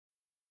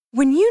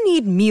When you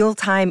need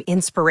mealtime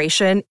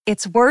inspiration,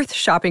 it's worth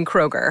shopping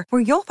Kroger,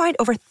 where you'll find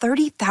over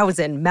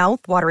 30,000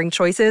 mouth-watering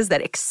choices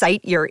that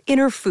excite your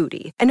inner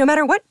foodie. And no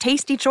matter what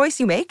tasty choice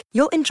you make,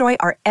 you'll enjoy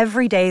our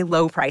everyday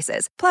low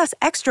prices, plus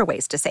extra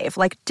ways to save,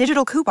 like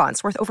digital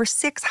coupons worth over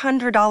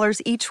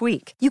 $600 each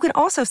week. You can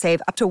also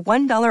save up to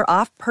 $1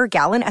 off per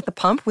gallon at the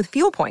pump with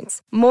fuel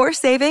points. More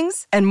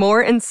savings and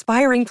more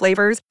inspiring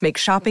flavors make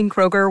shopping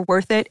Kroger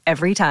worth it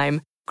every time.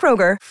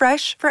 Kroger,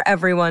 fresh for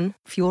everyone.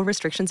 Fuel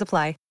restrictions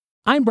apply.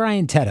 I'm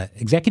Brian Tetta,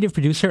 executive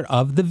producer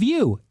of The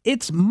View.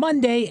 It's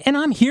Monday, and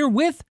I'm here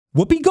with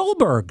Whoopi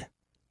Goldberg.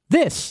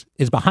 This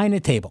is Behind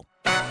the Table.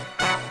 All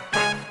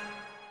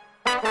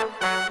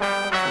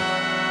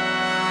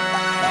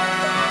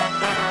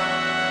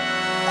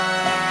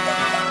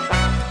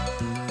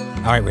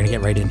right, we're going to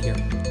get right in here.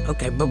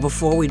 Okay, but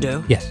before we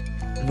do, yes,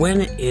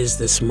 when is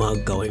this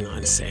mug going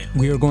on sale?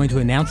 We are going to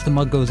announce the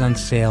mug goes on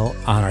sale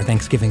on our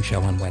Thanksgiving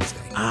show on Wednesday.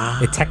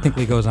 It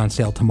technically goes on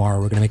sale tomorrow.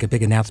 We're going to make a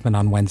big announcement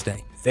on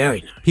Wednesday.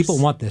 Very nice. People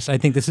want this. I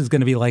think this is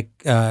going to be like,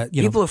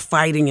 people are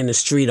fighting in the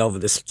street over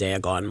this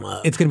daggone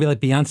mug. It's going to be like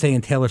Beyonce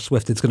and Taylor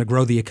Swift. It's going to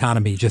grow the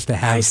economy just to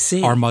have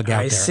our mug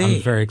out there. I'm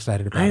very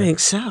excited about it. I think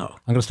so. I'm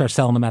going to start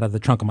selling them out of the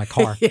trunk of my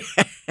car.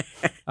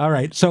 All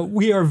right. So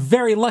we are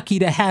very lucky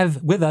to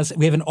have with us,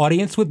 we have an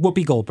audience with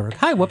Whoopi Goldberg.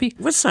 Hi, Whoopi.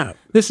 What's up?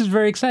 This is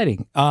very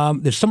exciting.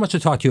 There's so much to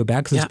talk to you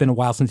about because it's been a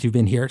while since you've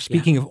been here.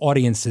 Speaking of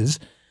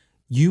audiences,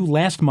 you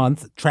last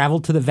month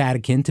traveled to the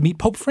Vatican to meet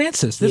Pope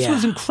Francis. This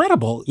was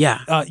incredible.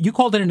 Yeah. You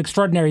called it an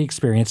extraordinary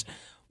experience.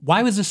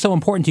 Why was this so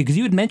important to you? Because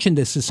you had mentioned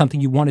this as something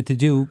you wanted to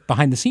do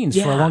behind the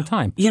scenes for a long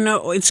time. You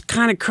know, it's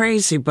kind of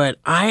crazy, but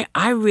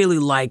I really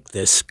like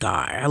this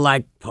guy. I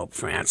like Pope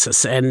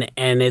Francis, and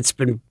it's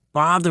been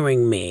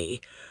bothering me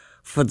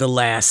for the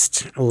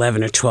last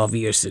 11 or 12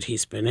 years that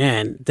he's been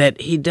in, that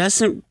he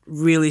doesn't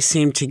really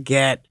seem to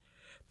get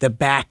the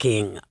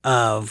backing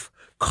of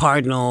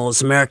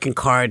cardinals, American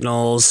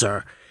cardinals,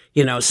 or,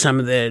 you know, some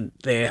of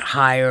the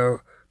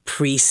higher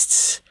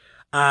priests.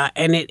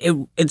 And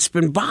it's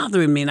been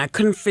bothering me, and I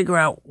couldn't figure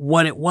out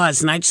what it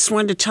was. And I just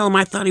wanted to tell him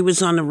I thought he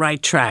was on the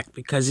right track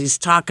because he's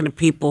talking to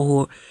people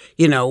who,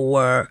 you know,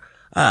 were...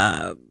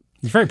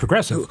 He's very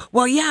progressive.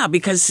 Well, yeah,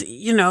 because,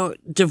 you know,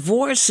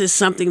 divorce is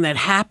something that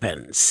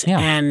happens. Yeah.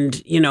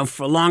 And, you know,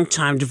 for a long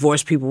time,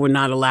 divorced people were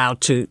not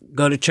allowed to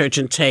go to church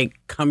and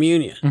take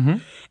communion. Mm-hmm.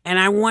 And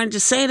I wanted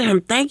to say to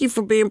him, thank you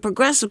for being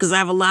progressive, because I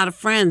have a lot of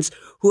friends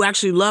who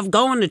actually love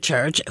going to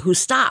church who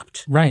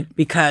stopped. Right.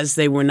 Because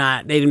they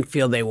didn't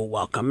feel they were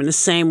welcome. And the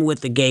same with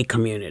the gay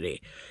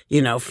community.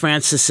 You know,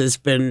 Francis has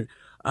been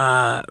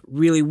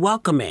really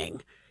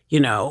welcoming, you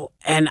know,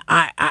 and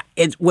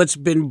what's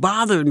been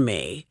bothering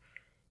me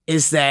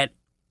is that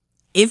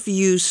if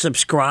you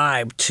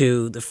subscribe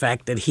to the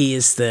fact that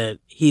he's the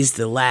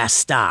last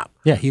stop.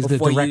 Yeah, he's the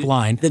direct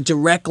line. The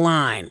direct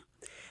line.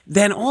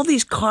 Then all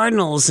these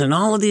cardinals and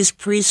all of these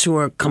priests who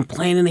are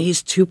complaining that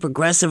he's too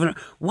progressive,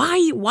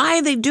 why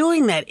are they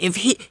doing that?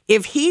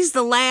 If he's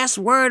the last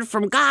word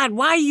from God,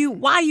 why are you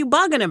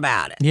bugging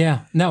about it?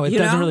 Yeah, no, it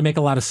doesn't really make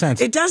a lot of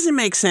sense. It doesn't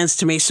make sense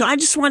to me. So I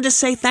just wanted to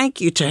say thank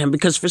you to him,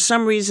 because for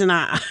some reason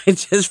I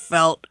just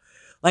felt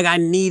like I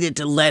needed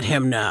to let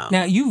him know.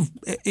 Now, you've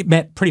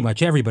met pretty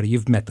much everybody.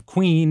 You've met the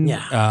Queen.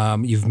 Yeah.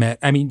 You've met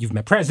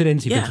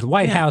presidents. You've been to the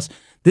White House.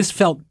 This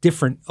felt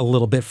different a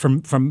little bit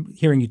from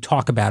hearing you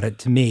talk about it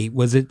to me.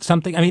 Was it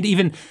something, I mean,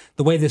 even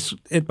the way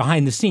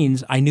behind the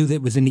scenes, I knew that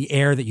it was in the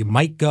air that you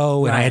might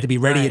go, and I had to be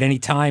ready at any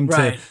time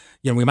to,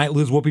 you know, we might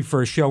lose Whoopi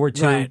for a show or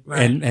two,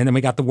 and then we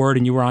got the word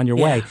and you were on your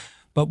way.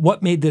 But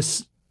what made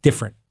this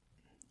different?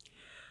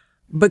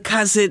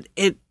 Because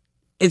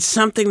it's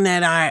something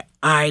that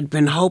I'd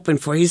been hoping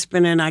for. He's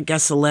been in, I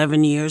guess,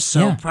 11 years,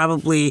 so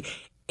probably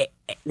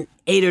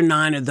 8 or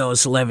 9 of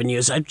those 11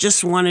 years. I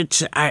just wanted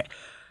to, I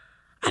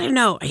don't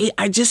know.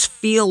 I just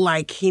feel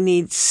like he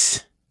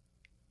needs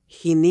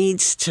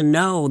to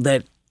know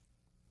that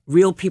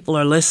real people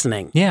are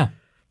listening. Yeah.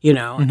 You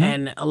know,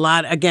 and a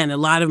lot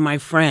of my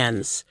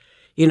friends,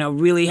 you know,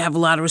 really have a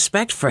lot of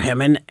respect for him.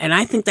 And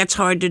I think that's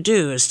hard to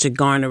do, is to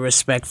garner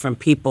respect from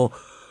people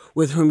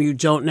with whom you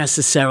don't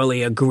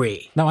necessarily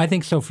agree. No, I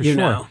think so for you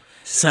sure. Know?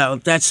 So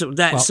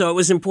so it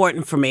was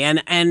important for me.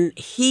 And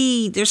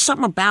there's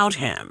something about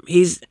him.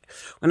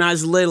 When I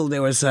was little,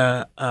 there was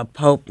a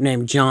Pope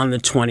named John the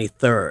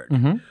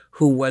 23rd,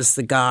 who was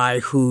the guy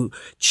who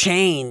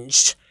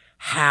changed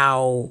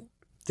how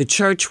the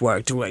church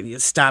worked. He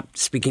stopped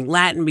speaking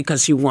Latin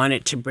because he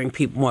wanted to bring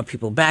more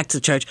people back to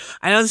church.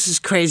 I know this is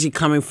crazy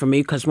coming from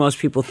me, because most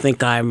people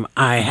think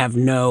I have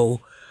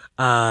no,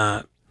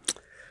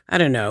 I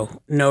don't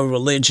know, no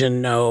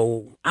religion,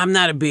 I'm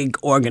not a big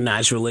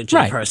organized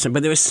religion person,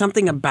 but there was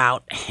something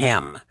about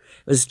him.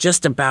 It was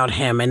just about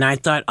him. And I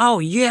thought, oh,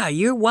 yeah,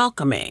 you're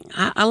welcoming.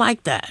 I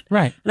like that.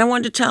 Right. And I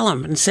wanted to tell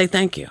him and say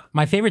thank you.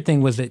 My favorite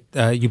thing was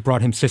that you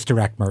brought him Sister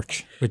Act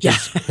merch, which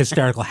is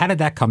hysterical. How did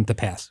that come to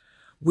pass?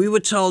 We were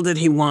told that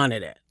he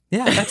wanted it.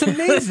 Yeah, that's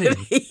amazing.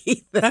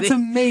 That's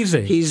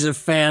amazing. He's a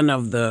fan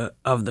of the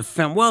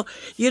film. Well,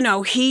 you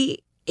know,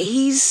 he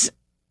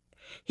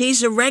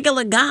he's a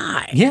regular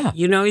guy. Yeah.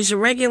 He's a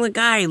regular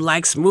guy. He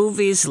likes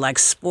movies,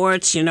 likes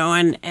sports,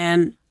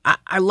 and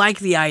I like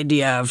the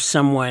idea of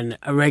someone,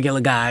 a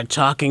regular guy,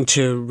 talking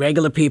to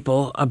regular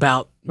people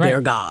about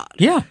their God.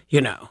 Yeah.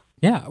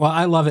 Yeah, well,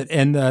 I love it.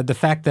 And the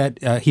fact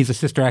that he's a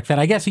Sister Act fan,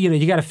 I guess,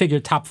 you got to figure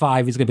top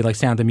 5, he's going to be like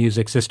Sound of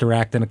Music, Sister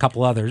Act, and a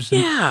couple others.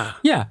 And,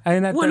 yeah. I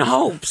mean, one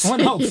hopes. One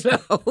hopes.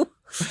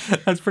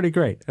 That's pretty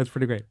great.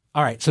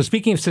 All right, so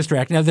speaking of Sister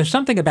Act, now there's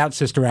something about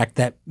Sister Act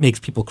that makes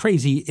people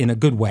crazy in a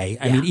good way.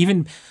 I mean,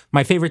 even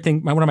my favorite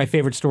thing, one of my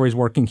favorite stories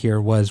working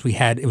here was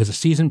it was a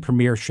season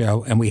premiere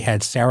show, and we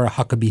had Sarah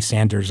Huckabee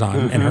Sanders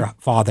on and her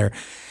father.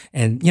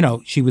 And,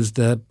 she was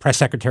the press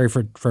secretary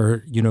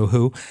for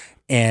you-know-who,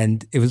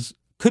 and it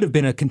could have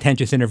been a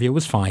contentious interview. It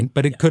was fine,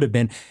 but it could have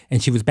been.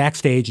 And she was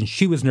backstage, and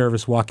she was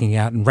nervous walking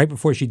out. And right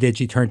before she did,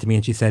 she turned to me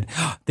and she said,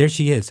 there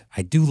she is.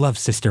 I do love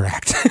Sister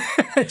Act.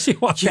 She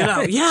walked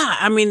out. Yeah.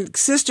 I mean,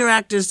 Sister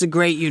Act is the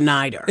great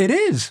uniter. It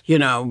is.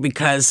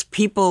 Because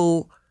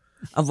people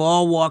of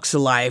all walks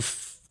of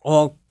life,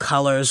 all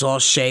colors, all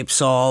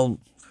shapes, all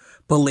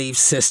belief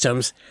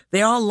systems,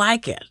 they all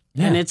like it.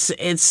 Yeah. And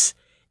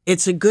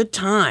it's a good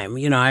time.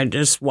 I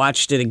just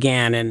watched it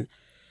again,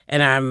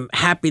 and I'm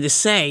happy to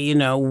say,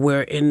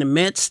 we're in the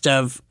midst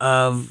of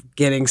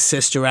getting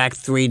Sister Act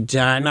 3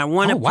 done. I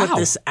want to put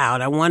this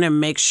out. I want to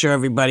make sure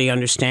everybody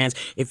understands.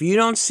 If you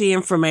don't see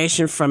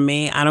information from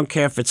me, I don't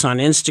care if it's on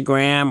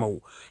Instagram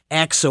or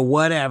X or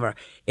whatever.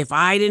 If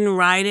I didn't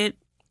write it,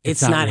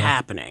 it's not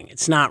happening.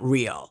 It's not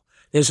real.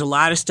 There's a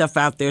lot of stuff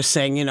out there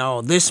saying,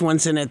 this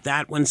one's in it,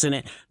 that one's in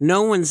it.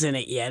 No one's in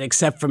it yet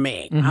except for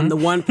me. Mm-hmm. I'm the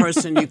one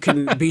person you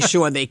can be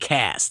sure they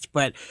cast.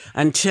 But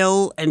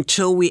until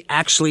we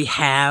actually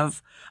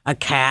have a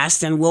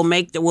cast, and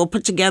we'll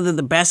put together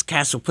the best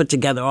cast. We'll put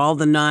together all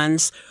the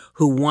nuns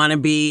who want to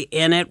be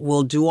in it.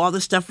 We'll do all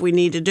the stuff we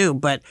need to do.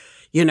 But,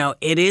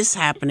 it is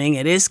happening.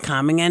 It is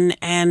coming.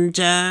 And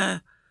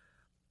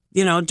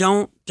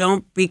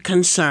don't be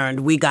concerned.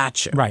 We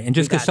got you. Right. And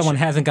just because someone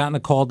hasn't gotten a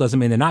call doesn't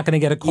mean they're not going to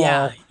get a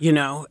call.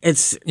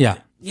 Yeah.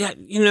 Yeah,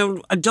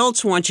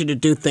 adults want you to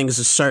do things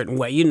a certain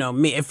way.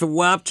 Me, if it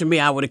were up to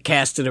me, I would have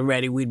cast it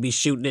already. We'd be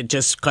shooting it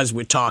just because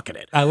we're talking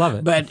it. I love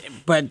it.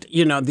 But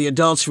the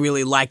adults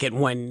really like it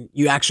when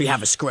you actually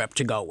have a script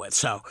to go with.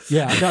 So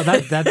yeah, no,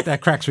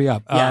 that cracks me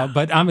up. Yeah.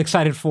 But I'm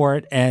excited for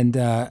it, and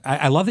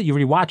I love that you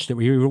rewatched it.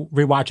 Were you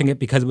rewatching it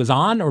because it was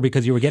on, or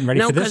because you were getting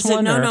ready for this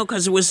one? No,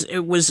 because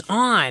it was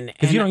on.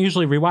 Because you don't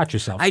usually rewatch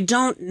yourself. I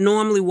don't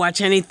normally watch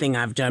anything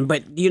I've done,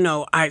 but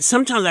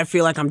sometimes I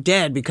feel like I'm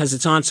dead because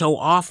it's on so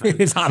often.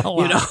 It's on a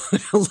lot.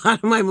 A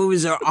lot of my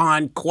movies are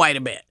on quite a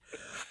bit.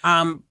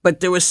 But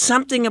there was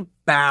something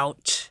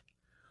about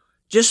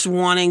just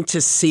wanting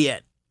to see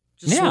it.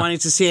 Wanting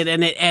to see it.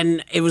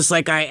 And it was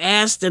like I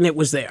asked and it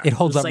was there. It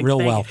holds up real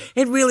well.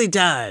 It really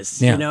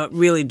does. Yeah. It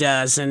really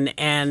does.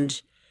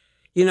 And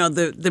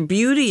the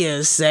beauty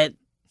is that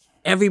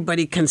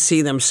everybody can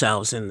see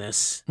themselves in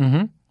this.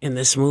 Mm-hmm. In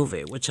this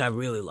movie, which I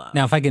really love.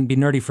 Now, if I can be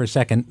nerdy for a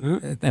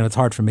second, and it's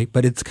hard for me,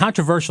 but it's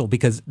controversial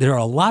because there are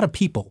a lot of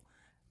people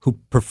who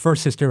prefer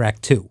Sister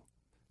Act 2.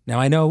 Now,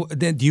 I know,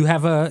 do you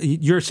have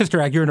your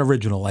Sister Act, you're an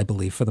original, I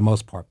believe, for the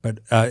most part, but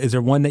is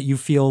there one that you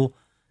feel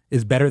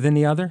is better than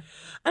the other?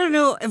 I don't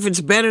know if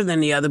it's better than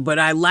the other, but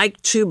I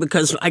like 2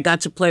 because I got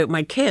to play with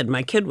my kid.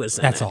 My kid was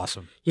in it. That's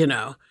awesome.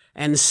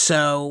 And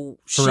so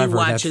Forever, she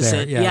watches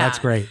it. Yeah, that's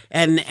great.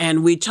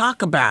 And we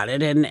talk about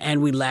it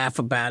and we laugh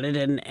about it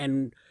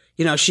and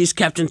she's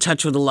kept in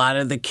touch with a lot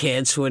of the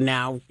kids who are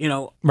now,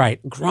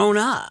 right, grown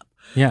up.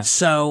 Yeah.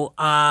 So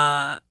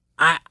I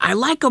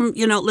like them,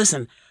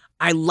 listen,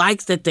 I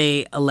like that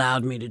they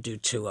allowed me to do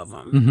 2 of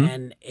them. Mm-hmm.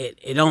 And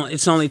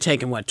it's only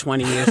taken,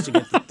 20 years to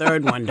get the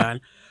third one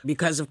done.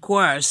 Because, of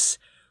course,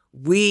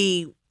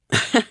 we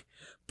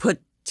put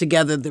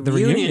together the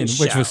reunion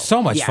show. Which was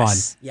so much fun.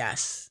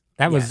 Yes.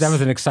 That was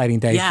an exciting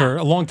day. Yeah. For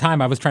a long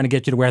time, I was trying to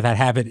get you to wear that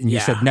habit, and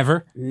you said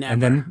never.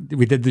 And then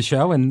we did the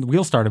show, and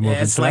wheels started moving.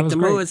 It's so like that was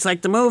great. It's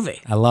like the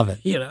movie. I love it.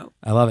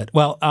 I love it.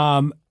 Well,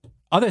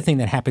 other thing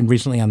that happened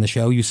recently on the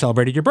show, you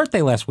celebrated your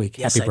birthday last week.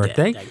 Yes, Happy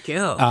birthday. Thank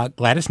you.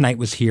 Gladys Knight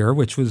was here,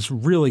 which was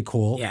really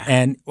cool. Yeah.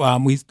 And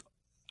we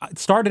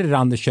started it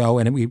on the show,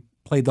 and we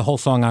played the whole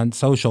song on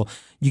social.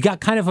 You got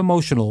kind of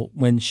emotional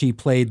when she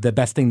played The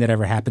Best Thing That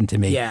Ever Happened to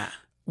Me. Yeah.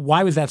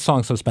 Why was that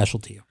song so special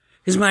to you?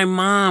 Because my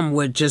mom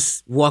would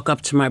just walk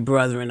up to my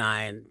brother and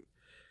I and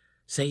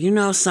say, you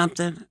know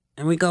something?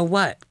 And we go,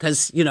 what?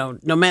 Because,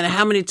 no matter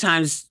how many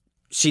times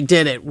she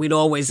did it, we'd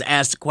always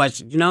ask the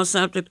question, you know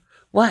something?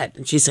 What?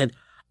 And she said,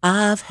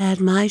 I've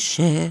had my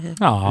share.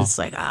 Oh, it's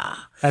like,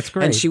 that's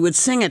great. And she would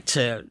sing it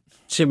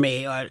to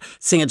me, or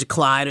sing it to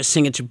Clyde, or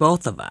sing it to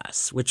both of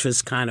us, which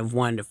was kind of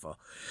wonderful.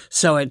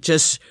 So it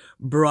just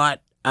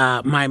brought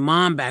my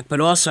mom back.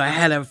 But also I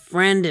had a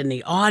friend in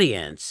the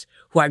audience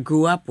who I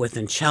grew up with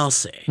in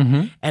Chelsea.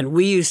 Mm-hmm. And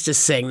we used to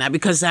sing that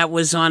because that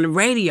was on the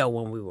radio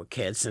when we were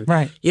kids. And,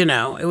 right.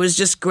 It was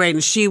just great.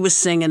 And she was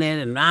singing it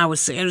and I was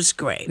singing it. It was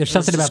great. There's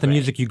something about the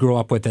music you grew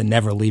up with that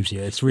never leaves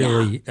you. It's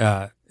really,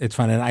 it's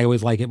fun. And I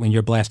always like it when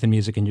you're blasting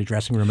music in your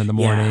dressing room in the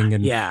morning.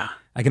 And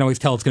I can always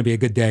tell it's going to be a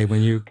good day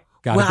when you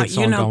got a good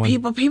song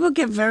going. People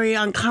get very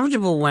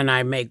uncomfortable when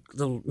I make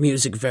the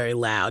music very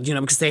loud,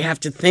 because they have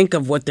to think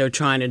of what they're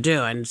trying to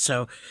do. And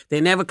so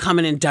they never come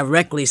in and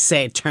directly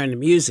say, turn the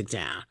music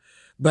down.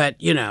 But,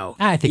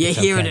 I think you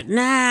hear it.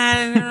 No,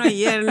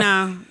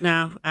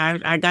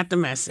 I got the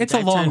message. It's a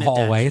long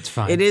hallway. It's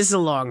fine. It is a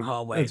long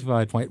hallway. That's a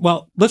valid point.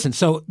 Well, listen,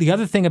 so the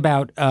other thing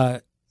about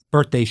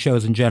birthday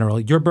shows in general,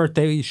 your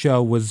birthday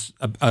show was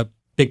a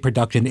big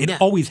production.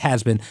 It always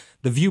has been.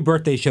 The View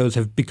birthday shows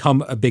have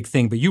become a big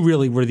thing, but you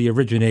really were the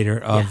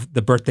originator of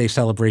the birthday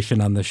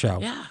celebration on the show.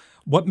 Yeah.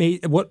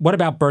 What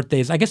about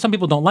birthdays? I guess some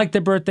people don't like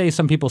their birthdays.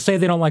 Some people say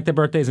they don't like their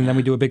birthdays, and then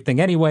we do a big thing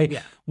anyway.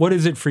 Yeah. What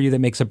is it for you that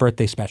makes a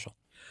birthday special?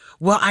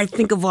 Well, I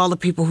think of all the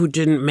people who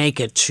didn't make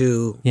it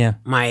to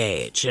my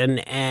age, and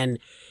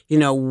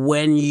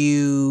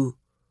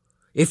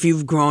if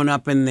you've grown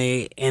up in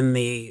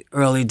the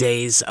early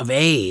days of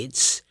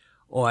AIDS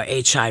or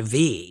HIV,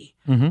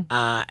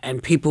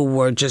 and people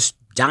were just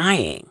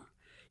dying,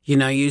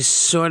 you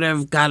sort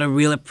of got a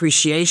real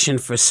appreciation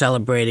for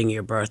celebrating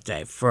your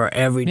birthday, for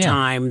every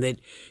time that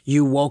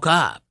you woke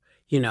up,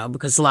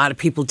 because a lot of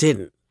people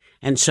didn't.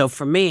 And so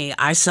for me,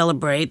 I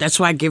celebrate. That's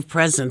why I give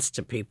presents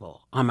to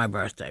people on my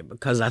birthday,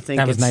 because I think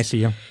that was nice of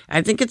you.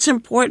 I think it's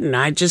important.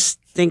 I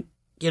just think,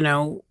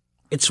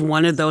 it's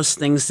one of those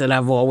things that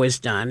I've always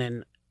done.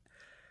 And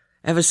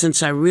ever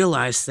since I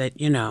realized that,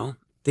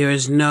 there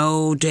is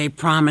no day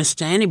promised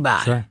to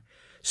anybody. Sure.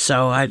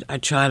 So I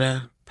try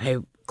to pay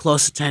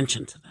close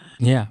attention to that.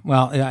 Yeah.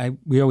 Well,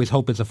 we always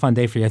hope it's a fun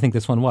day for you. I think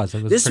this one was.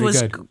 It was this pretty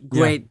was good.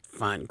 Great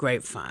fun.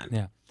 Great fun.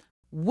 Yeah.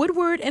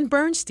 Woodward and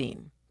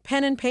Bernstein,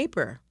 pen and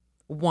paper.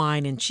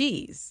 Wine and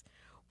cheese.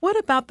 What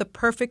about the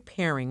perfect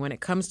pairing when it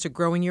comes to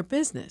growing your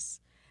business?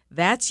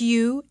 That's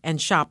you and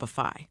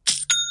Shopify.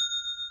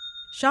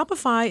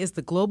 Shopify is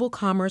the global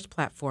commerce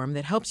platform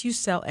that helps you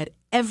sell at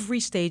every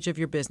stage of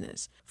your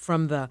business,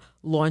 from the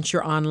launch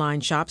your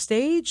online shop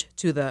stage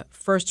to the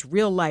first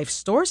real-life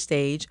store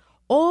stage,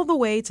 all the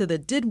way to the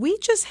did we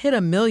just hit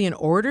 1 million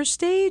orders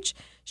stage.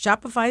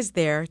 Shopify's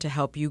there to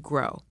help you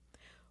grow.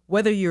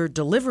 Whether you're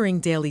delivering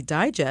daily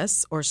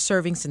digests or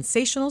serving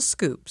sensational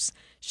scoops,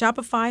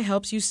 Shopify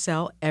helps you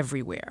sell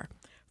everywhere.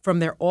 From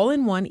their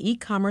all-in-one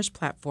e-commerce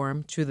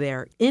platform to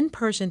their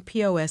in-person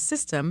POS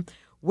system,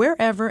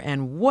 wherever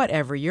and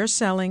whatever you're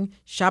selling,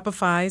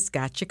 Shopify's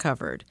got you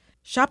covered.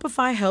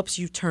 Shopify helps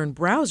you turn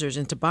browsers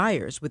into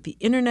buyers with the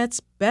internet's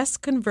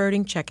best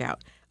converting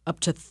checkout, up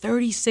to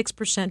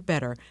 36%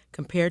 better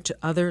compared to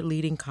other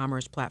leading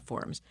commerce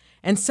platforms.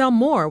 And sell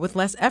more with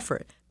less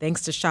effort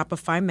thanks to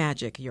Shopify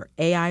Magic, your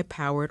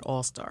AI-powered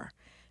all-star.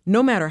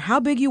 No matter how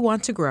big you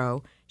want to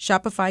grow,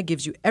 Shopify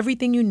gives you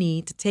everything you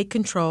need to take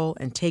control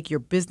and take your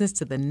business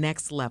to the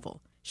next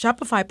level.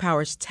 Shopify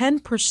powers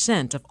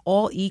 10% of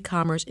all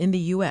e-commerce in the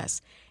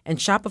U.S., and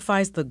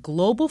Shopify's the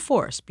global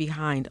force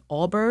behind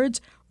Allbirds,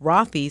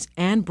 Rothy's,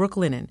 and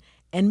Brooklinen,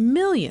 and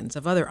millions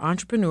of other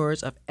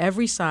entrepreneurs of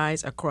every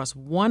size across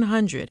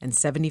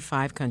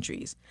 175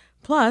 countries.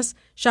 Plus,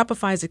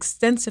 Shopify's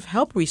extensive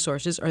help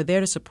resources are there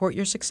to support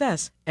your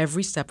success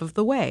every step of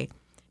the way.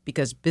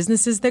 Because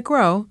businesses that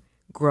grow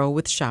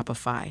with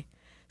Shopify.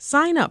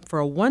 Sign up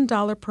for a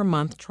 $1 per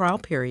month trial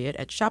period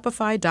at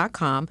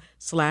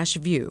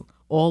shopify.com/view,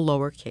 all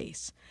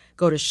lowercase.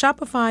 Go to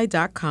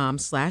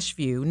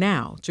shopify.com/view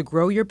now to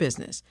grow your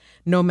business,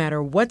 no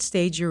matter what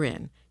stage you're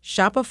in.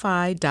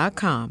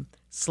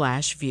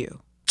 Shopify.com/view.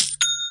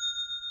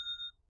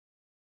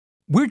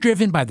 We're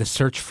driven by the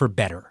search for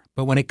better.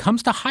 But when it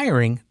comes to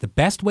hiring, the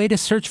best way to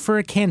search for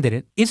a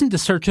candidate isn't to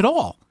search at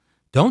all.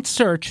 Don't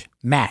search,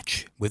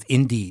 match with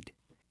Indeed.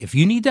 If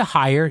you need to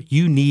hire,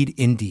 you need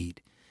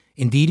Indeed.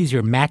 Indeed is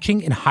your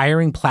matching and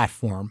hiring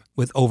platform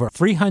with over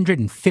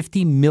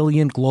 350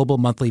 million global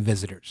monthly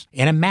visitors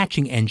and a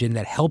matching engine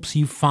that helps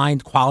you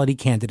find quality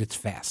candidates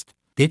fast.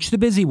 Ditch the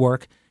busy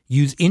work.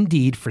 Use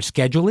Indeed for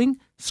scheduling,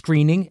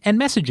 screening, and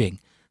messaging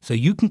so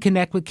you can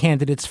connect with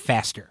candidates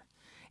faster.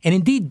 And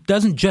Indeed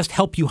doesn't just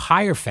help you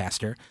hire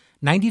faster.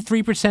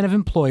 93% of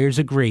employers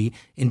agree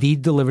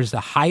Indeed delivers the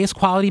highest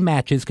quality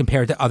matches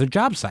compared to other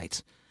job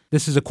sites.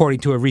 This is according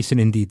to a recent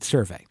Indeed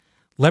survey.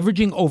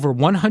 Leveraging over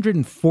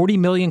 140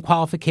 million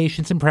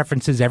qualifications and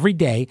preferences every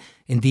day,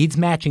 Indeed's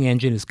matching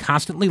engine is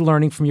constantly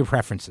learning from your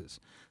preferences.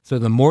 So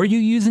the more you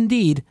use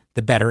Indeed,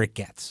 the better it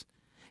gets.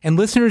 And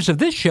listeners of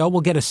this show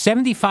will get a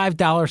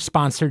 $75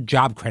 sponsored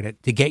job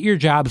credit to get your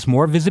jobs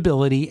more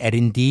visibility at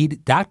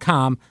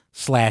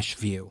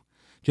Indeed.com/view.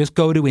 Just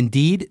go to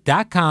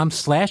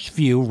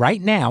Indeed.com/view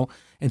right now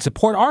and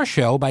support our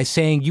show by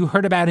saying you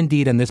heard about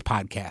Indeed on this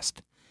podcast.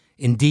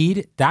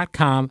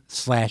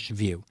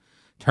 Indeed.com/view.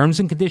 Terms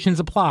and conditions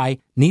apply.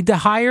 Need to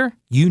hire?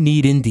 You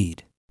need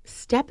Indeed.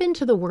 Step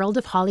into the world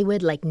of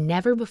Hollywood like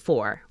never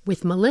before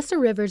with Melissa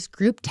Rivers'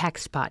 Group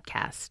Text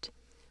podcast.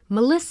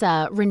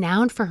 Melissa,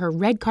 renowned for her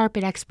red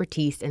carpet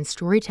expertise and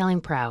storytelling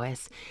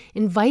prowess,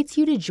 invites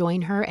you to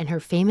join her and her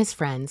famous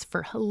friends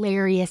for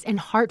hilarious and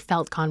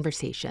heartfelt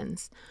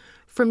conversations.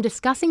 From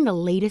discussing the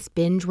latest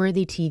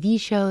binge-worthy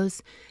TV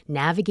shows,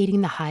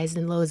 navigating the highs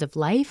and lows of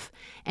life,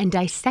 and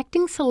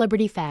dissecting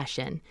celebrity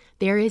fashion,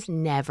 there is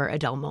never a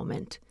dull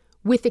moment.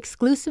 With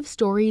exclusive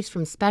stories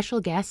from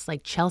special guests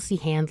like Chelsea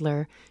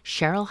Handler,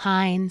 Cheryl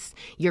Hines,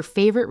 your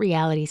favorite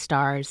reality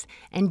stars,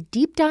 and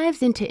deep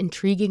dives into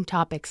intriguing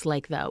topics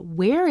like the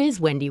Where is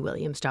Wendy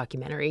Williams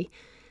documentary,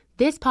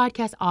 this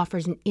podcast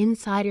offers an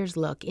insider's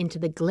look into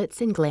the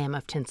glitz and glam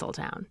of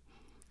Tinseltown.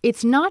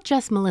 It's not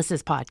just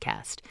Melissa's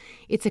podcast.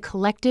 It's a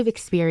collective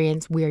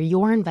experience where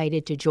you're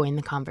invited to join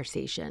the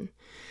conversation.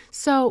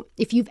 So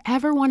if you've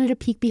ever wanted a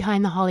peek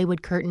behind the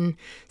Hollywood curtain,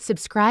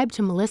 subscribe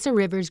to Melissa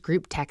Rivers'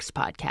 Group Text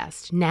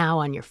podcast, now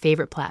on your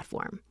favorite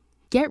platform.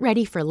 Get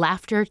ready for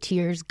laughter,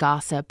 tears,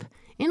 gossip.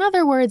 In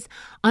other words,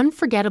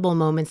 unforgettable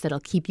moments that'll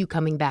keep you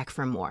coming back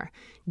for more.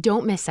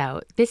 Don't miss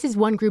out. This is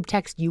one group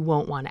text you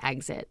won't want to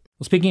exit.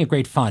 Well, speaking of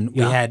great fun,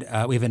 we have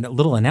a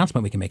little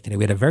announcement we can make today.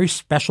 We had a very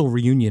special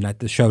reunion at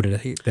the show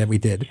today that we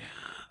did.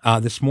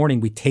 This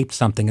morning we taped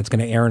something. It's going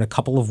to air in a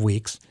couple of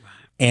weeks,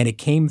 and it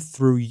came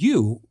through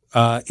you.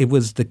 It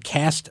was the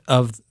cast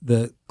of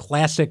the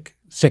classic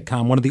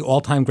sitcom, one of the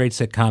all-time great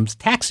sitcoms,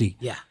 Taxi,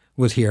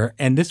 was here.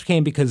 And this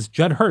came because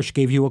Judd Hirsch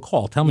gave you a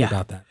call. Tell me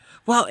about that.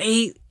 Well,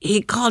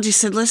 he called. He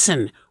said,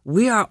 listen,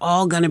 we are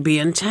all going to be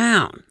in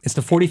town. It's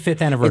the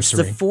 45th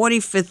anniversary. It's the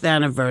 45th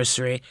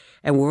anniversary,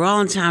 and we're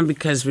all in town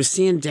because we're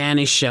seeing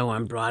Danny's show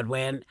on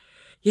Broadway. And,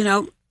 you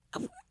know,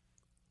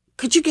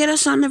 could you get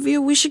us on The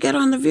View? We should get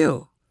on The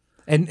View.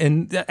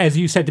 And as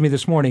you said to me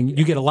this morning,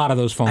 you get a lot of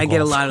those phone calls. I get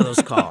a lot of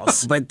those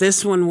calls. But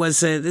this one was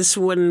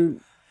special.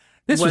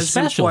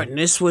 Important.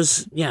 This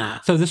was,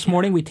 So this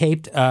morning we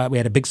taped, we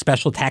had a big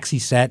special Taxi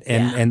set,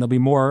 and there'll be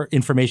more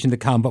information to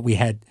come, but we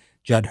had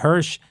Judd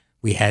Hirsch,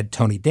 we had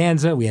Tony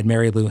Danza, we had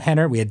Mary Lou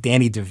Henner, we had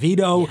Danny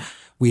DeVito,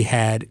 we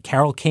had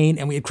Carol Kane,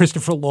 and we had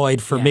Christopher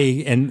Lloyd for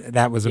me, and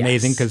that was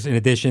amazing because in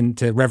addition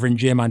to Reverend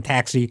Jim on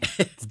Taxi,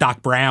 it's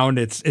Doc Brown,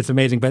 it's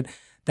amazing. But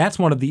that's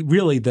one of the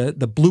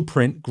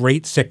blueprint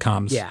great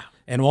sitcoms. Yeah.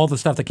 And all the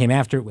stuff that came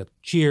after it with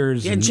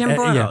Cheers. Yeah, and, Jim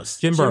Burrows.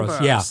 Jim Burrows,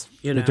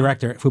 the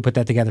director who put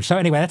that together. So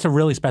anyway, that's a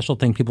really special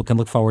thing people can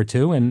look forward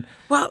to. And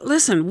well,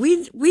 listen,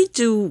 we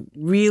do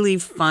really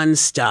fun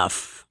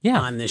stuff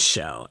on this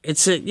show.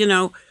 It's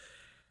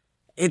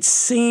it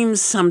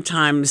seems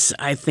sometimes,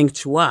 I think,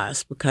 to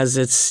us, because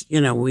it's,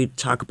 we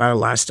talk about a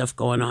lot of stuff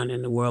going on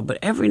in the world, but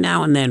every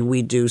now and then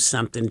we do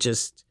something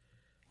just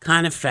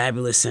kind of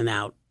fabulous and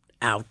out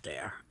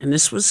there. And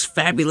this was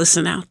fabulous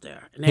and out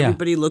there. And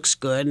everybody looks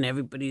good and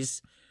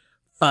everybody's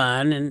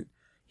fun and,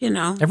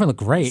 everyone looked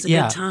great. It's a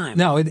good time.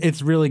 No,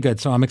 it's really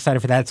good. So I'm excited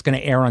for that. It's going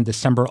to air on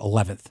December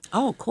 11th.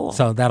 Oh, cool.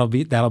 So that'll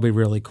be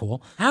really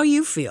cool. How are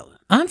you feeling?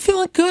 I'm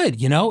feeling good.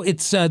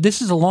 It's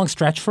this is a long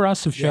stretch for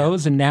us of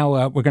shows, and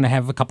now we're going to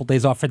have a couple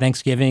days off for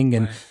Thanksgiving,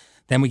 and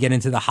then we get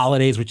into the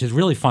holidays, which is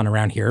really fun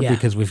around here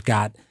because we've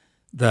got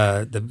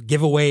the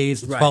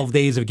giveaways, 12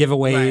 days of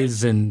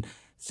giveaways, and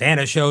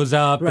Santa shows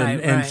up,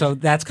 and so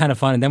that's kind of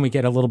fun. And then we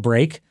get a little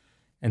break,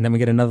 and then we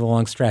get another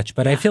long stretch.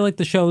 But I feel like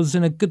the show's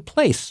in a good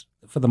place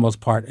for the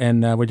most part,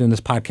 and we're doing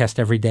this podcast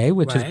every day,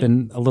 which has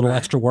been a little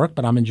extra work,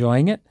 but I'm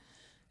enjoying it.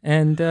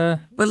 And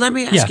but let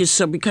me ask you,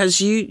 so because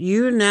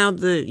you're now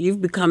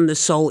you've become the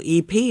sole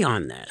EP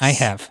on this. I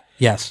have,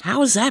 yes.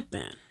 How has that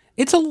been?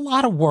 It's a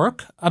lot of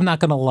work. I'm not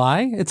going to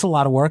lie. It's a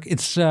lot of work.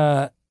 It's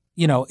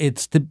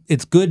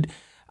it's good.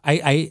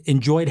 I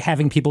enjoyed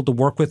having people to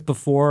work with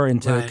before and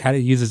to kind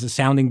of use as a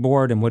sounding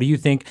board. And what do you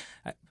think?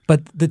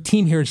 But the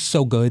team here is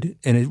so good,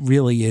 and it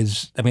really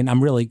is. I mean,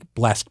 I'm really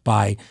blessed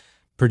by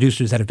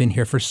producers that have been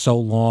here for so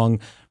long.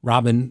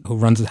 Robin, who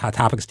runs the Hot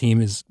Topics team,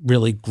 is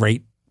really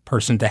great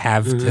person to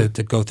have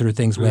to go through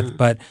things with.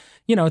 But,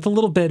 it's a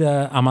little bit,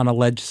 I'm on a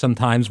ledge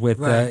sometimes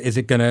with, is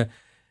it going to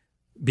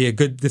be a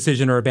good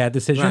decision or a bad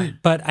decision? Right.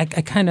 But I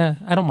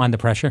don't mind the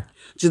pressure.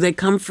 Do they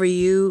come for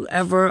you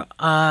ever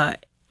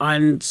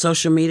on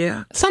social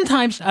media?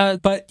 Sometimes,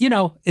 but,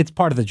 it's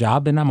part of the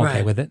job and I'm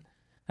okay with it.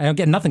 I don't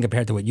get nothing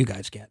compared to what you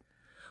guys get.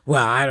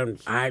 Well,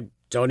 I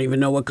don't even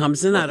know what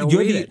comes in. I don't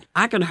read it.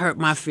 I can hurt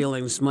my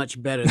feelings much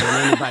better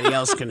than anybody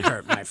else can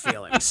hurt my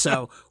feelings.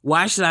 So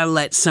why should I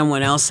let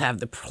someone else have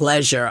the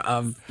pleasure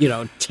of,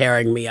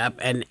 tearing me up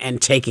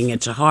and taking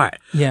it to heart?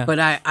 Yeah. But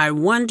I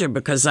wonder,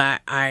 because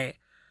I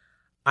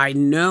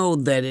know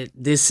that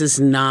this is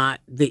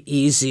not the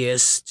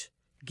easiest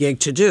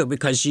gig to do,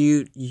 because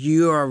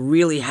you are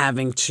really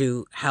having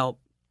to help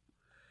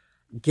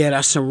get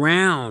us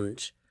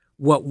around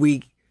what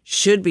we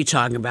should be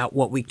talking about,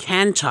 what we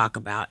can talk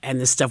about, and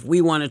the stuff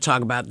we want to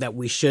talk about that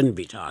we shouldn't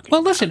be talking about.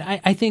 Well, listen,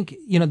 I think,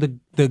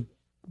 the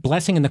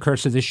blessing and the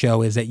curse of this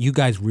show is that you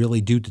guys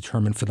really do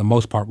determine, for the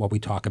most part, what we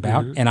talk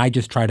about, and I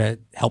just try to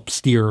help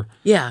steer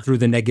through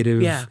the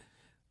negative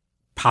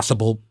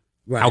possible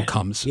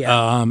outcomes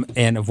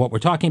and of what we're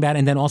talking about.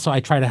 And then also I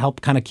try to help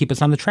kind of keep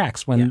us on the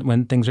tracks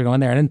when things are going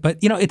there. But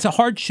it's a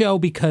hard show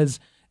because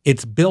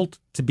it's built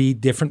to be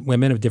different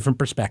women of different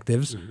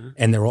perspectives,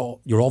 and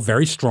you're all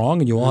very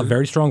strong, and you all have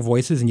very strong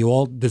voices, and you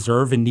all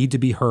deserve and need to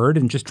be heard,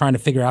 and just trying to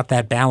figure out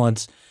that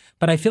balance.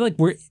 but I feel like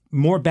we're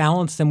more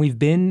balanced than we've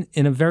been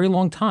in a very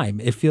long time.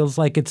 It feels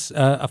like it's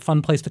a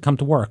fun place to come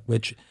to work,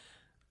 which...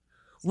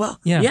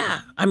 Well,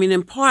 yeah. I mean,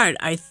 in part,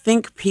 I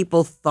think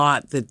people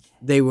thought that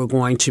they were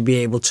going to be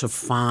able to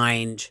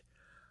find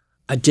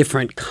a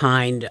different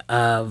kind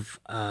of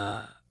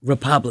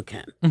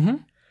Republican. Mm-hmm.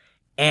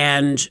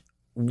 And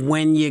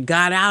when you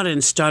got out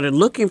and started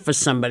looking for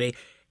somebody,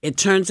 it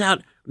turns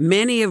out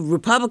many of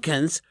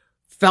Republicans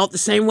felt the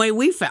same way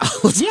we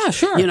felt. Yeah,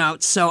 sure.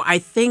 So I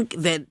think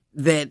that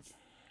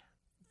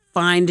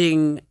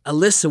finding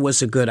Alyssa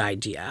was a good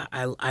idea.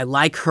 I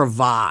like her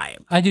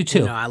vibe. I do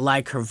too. I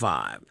like her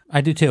vibe. I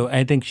do too.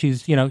 I think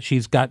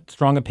she's got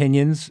strong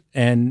opinions,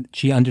 and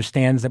she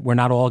understands that we're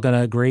not all going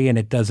to agree, and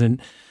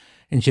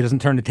she doesn't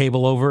turn the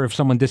table over if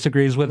someone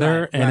disagrees with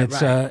her. And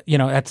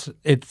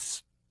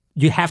it's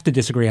you have to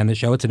disagree on the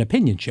show. It's an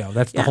opinion show.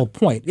 That's the whole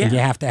point. Yeah. And you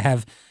have to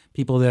have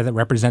people there that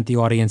represent the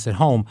audience at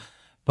home.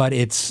 But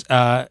it's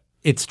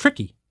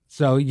tricky.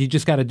 So you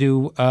just got to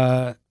do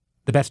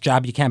the best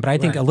job you can. But I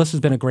think Alyssa's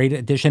been a great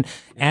addition.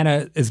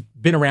 Anna has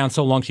been around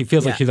so long, she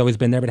feels like she's always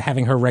been there, but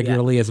having her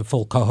regularly as a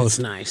full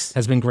co-host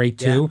has been great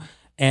too. Yeah.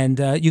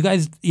 And you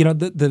guys,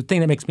 the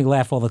thing that makes me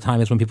laugh all the time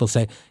is when people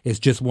say, it's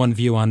just one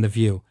view on The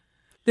View.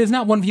 There's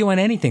not one view on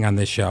anything on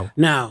this show.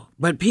 No,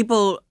 but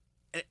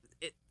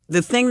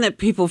the thing that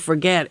people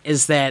forget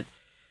is that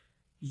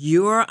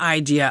your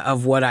idea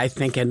of what I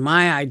think and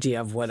my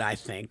idea of what I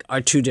think are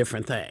two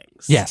different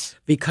things. Yes.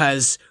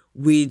 Because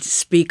we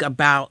speak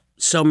about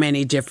so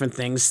many different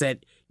things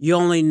that you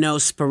only know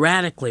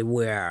sporadically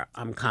where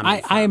I'm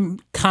coming from. I'm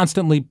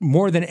constantly,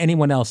 more than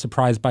anyone else,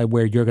 surprised by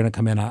where you're going to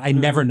come in on. I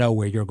never know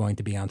where you're going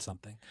to be on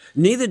something.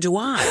 Neither do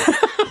I.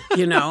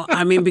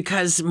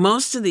 Because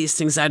most of these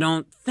things I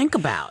don't think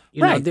about.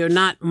 They're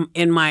not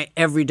in my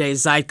everyday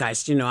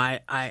zeitgeist.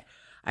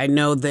 I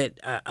know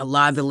that a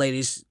lot of the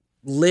ladies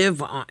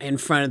live in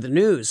front of the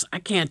news. I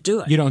can't do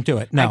it. You don't do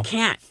it, no. I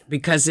can't,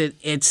 because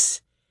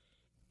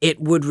it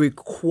would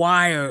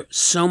require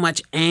so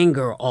much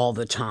anger all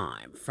the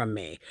time from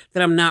me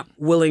that I'm not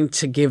willing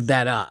to give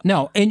that up.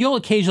 No, and you'll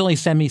occasionally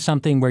send me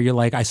something where you're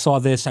like, I saw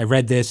this, I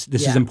read this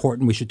is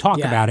important, we should talk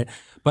about it.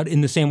 But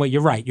in the same way,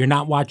 you're right. You're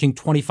not watching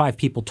 25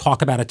 people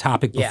talk about a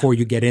topic before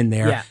you get in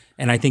there. Yeah.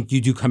 And I think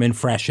you do come in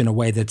fresh in a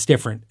way that's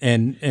different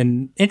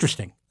and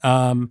interesting.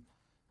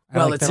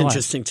 It's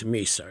interesting to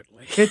me,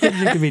 certainly. It's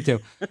interesting to me, too.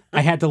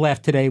 I had to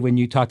laugh today when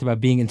you talked about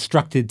being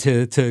instructed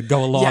to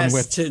go along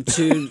with...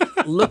 to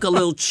look a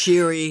little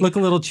cheery. Look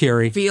a little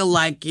cheery. Feel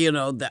like,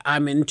 that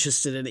I'm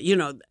interested in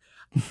it.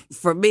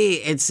 For me,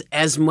 it's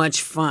as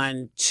much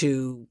fun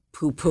to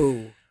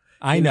poo-poo.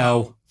 I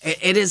know.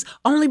 It is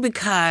only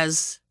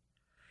because,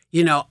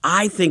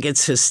 I think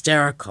it's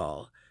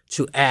hysterical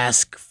to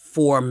ask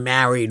 4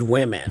 married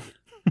women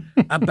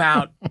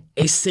about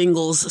a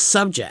singles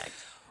subject.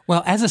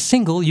 Well, as a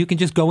single, you can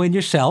just go in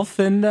yourself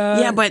and...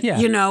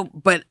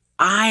 but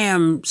I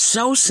am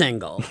so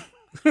single,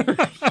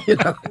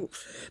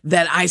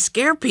 that I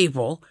scare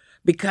people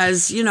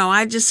because,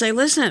 I just say,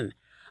 listen,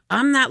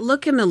 I'm not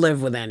looking to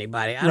live with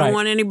anybody. I don't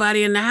want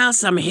anybody in the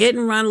house. I'm hit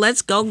and run.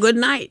 Let's go. Good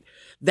night.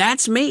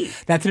 That's me.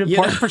 That's an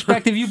important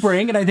perspective you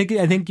bring, and I think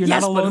you're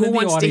not alone in the audience. Yes, but who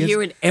wants to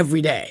hear it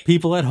every day?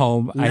 People at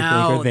home, I think,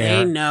 are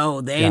there.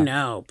 They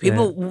know.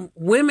 People,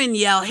 women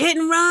yell, hit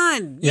and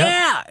run. Yep.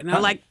 Yeah. And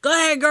I'm like, go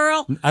ahead,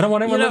 girl. I don't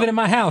want anyone living in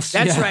my house.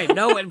 That's right.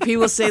 No, and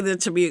people say that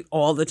to me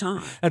all the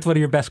time. That's one of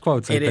your best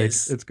quotes, I think. It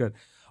is. It's good.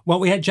 Well,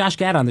 we had Josh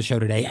Gad on the show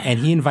today, and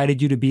he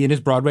invited you to be in his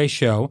Broadway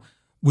show.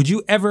 Would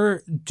you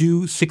ever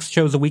do 6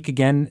 shows a week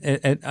again?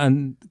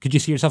 Could you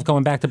see yourself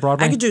going back to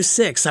Broadway? I could do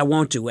 6. I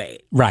won't do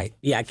 8. Right.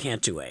 Yeah, I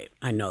can't do 8.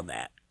 I know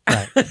that.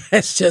 Right.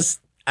 It's just,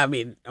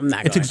 I'm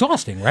not. It's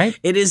exhausting, right?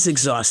 It is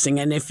exhausting,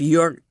 and if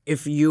you're,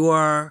 it's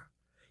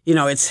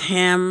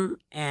him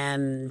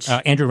and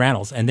Andrew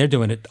Rannells, and they're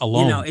doing it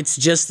alone. It's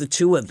just the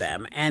two of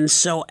them, and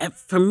so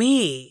for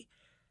me,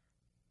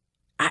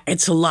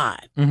 it's a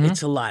lot. Mm-hmm.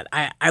 It's a lot.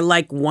 I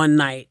like one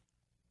night.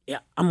 Yeah,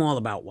 I'm all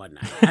about one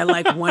night. I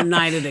like one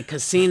night at a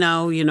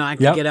casino. I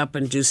can get up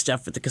and do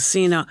stuff at the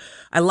casino.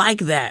 I like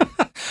that.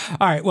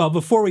 All right. Well,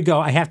 before we go,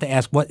 I have to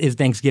ask, what is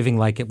Thanksgiving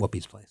like at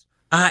Whoopi's place?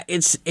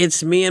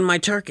 It's me and my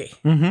turkey.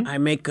 Mm-hmm. I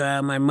make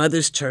my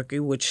mother's turkey,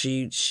 which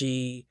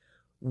she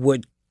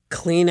would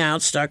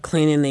start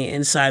cleaning the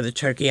inside of the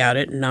turkey out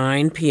at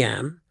 9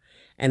 p.m.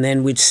 And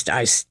then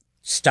I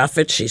stuff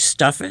it. She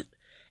stuff it,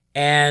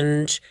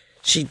 and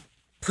she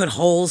put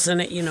holes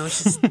in it.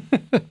 She's.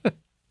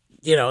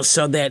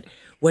 So that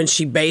when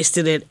she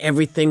basted it,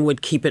 everything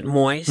would keep it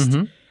moist.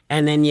 Mm-hmm.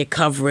 And then you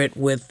cover it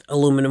with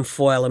aluminum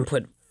foil and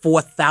put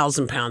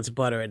 4,000 pounds of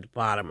butter at the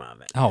bottom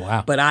of it. Oh,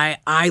 wow. But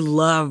I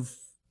love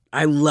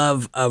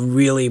a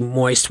really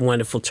moist,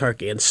 wonderful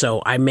turkey. And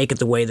so I make it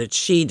the way that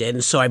she did.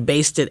 And so I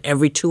baste it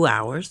every 2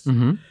 hours.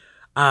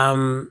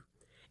 Mm-hmm.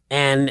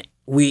 And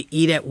we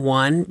eat at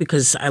 1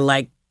 because I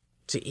like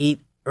to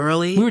eat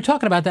early. We were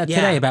talking about that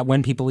today, about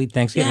when people eat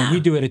Thanksgiving. Yeah. We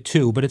do it at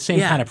 2, but it's the same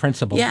kind of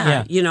principle.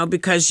 Yeah,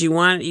 because you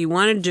want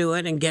to do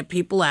it and get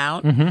people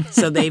out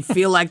so they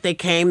feel like they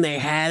came, they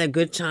had a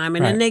good time,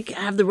 and then they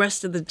have the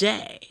rest of the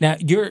day. Now,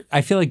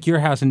 I feel like your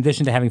house, in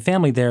addition to having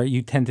family there,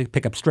 you tend to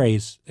pick up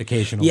strays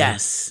occasionally.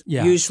 Yes.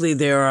 Yeah. Usually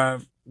there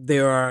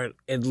are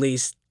at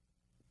least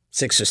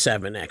 6 or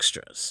 7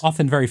 extras.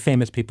 Often very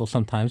famous people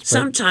sometimes.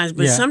 Sometimes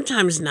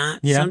sometimes not.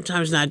 Yeah.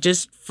 Sometimes not.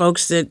 Just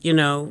folks that,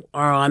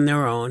 are on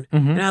their own.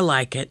 And I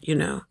like it,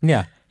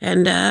 Yeah.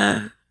 And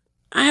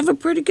I have a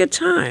pretty good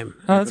time.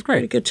 Oh, that's great.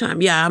 Pretty good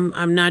time. Yeah,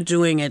 I'm not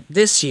doing it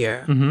this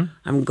year.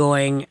 I'm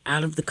going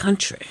out of the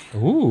country.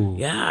 Ooh.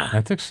 Yeah.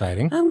 That's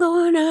exciting. I'm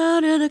going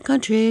out of the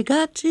country,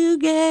 got to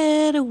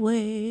get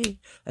away.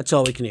 That's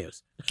all we can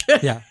use.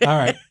 Yeah. All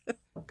right.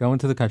 Going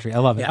to the country. I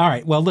love it. Yeah. All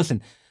right. Well,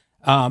 listen,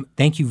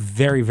 thank you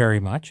very, very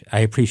much.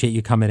 I appreciate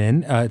you coming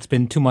in. It's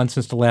been 2 months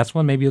since the last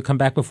one. Maybe you'll come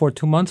back before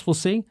 2 months. We'll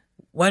see.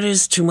 What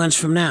is 2 months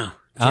from now?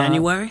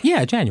 January?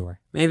 Yeah, January.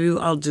 Maybe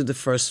I'll do the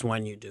first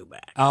one you do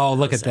back. Oh,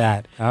 look at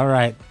that. All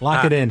right.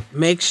 Lock it in.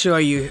 Make sure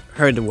you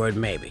heard the word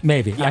maybe.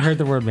 Maybe. Yeah. I heard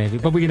the word maybe,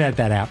 but we can edit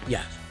that out.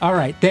 Yeah. All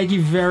right. Thank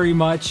you very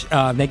much.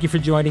 Thank you for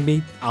joining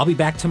me. I'll be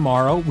back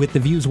tomorrow with The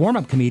View's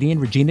warm-up comedian,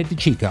 Regina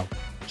DeChico.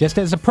 Just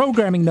as a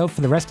programming note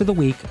for the rest of the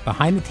week,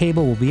 Behind the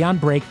Table will be on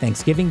break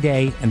Thanksgiving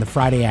Day and the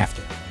Friday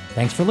after.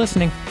 Thanks for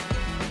listening.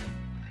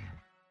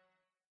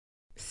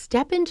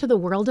 Step into the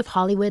world of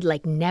Hollywood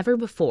like never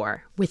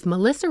before with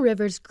Melissa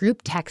Rivers'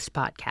 Group Text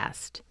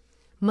podcast.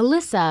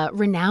 Melissa,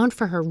 renowned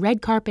for her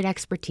red carpet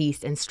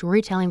expertise and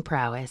storytelling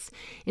prowess,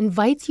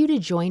 invites you to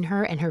join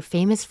her and her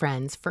famous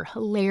friends for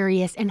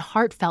hilarious and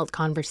heartfelt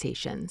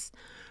conversations.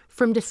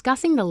 From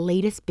discussing the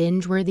latest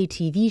binge-worthy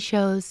TV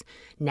shows,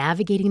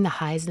 navigating the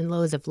highs and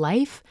lows of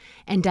life,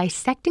 and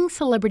dissecting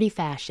celebrity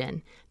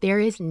fashion, there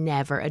is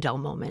never a dull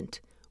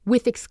moment.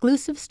 With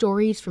exclusive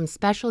stories from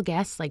special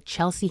guests like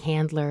Chelsea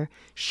Handler,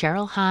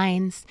 Cheryl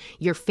Hines,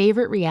 your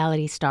favorite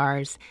reality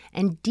stars,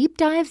 and deep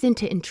dives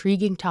into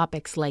intriguing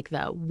topics like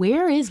the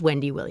Where is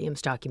Wendy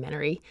Williams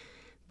documentary,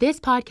 this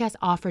podcast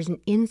offers an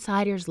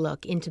insider's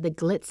look into the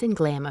glitz and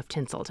glam of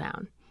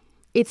Tinseltown.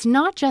 It's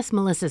not just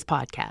Melissa's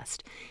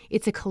podcast.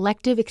 It's a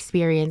collective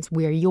experience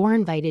where you're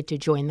invited to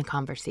join the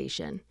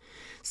conversation.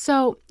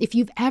 So if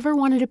you've ever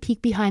wanted a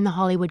peek behind the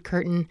Hollywood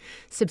curtain,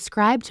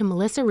 subscribe to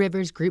Melissa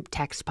Rivers' Group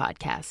Text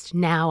podcast,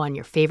 now on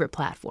your favorite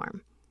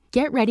platform.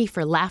 Get ready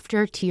for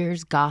laughter,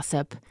 tears,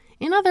 gossip.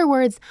 In other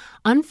words,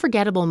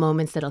 unforgettable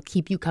moments that'll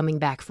keep you coming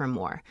back for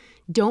more.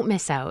 Don't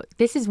miss out.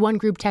 This is one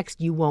group text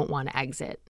you won't want to exit.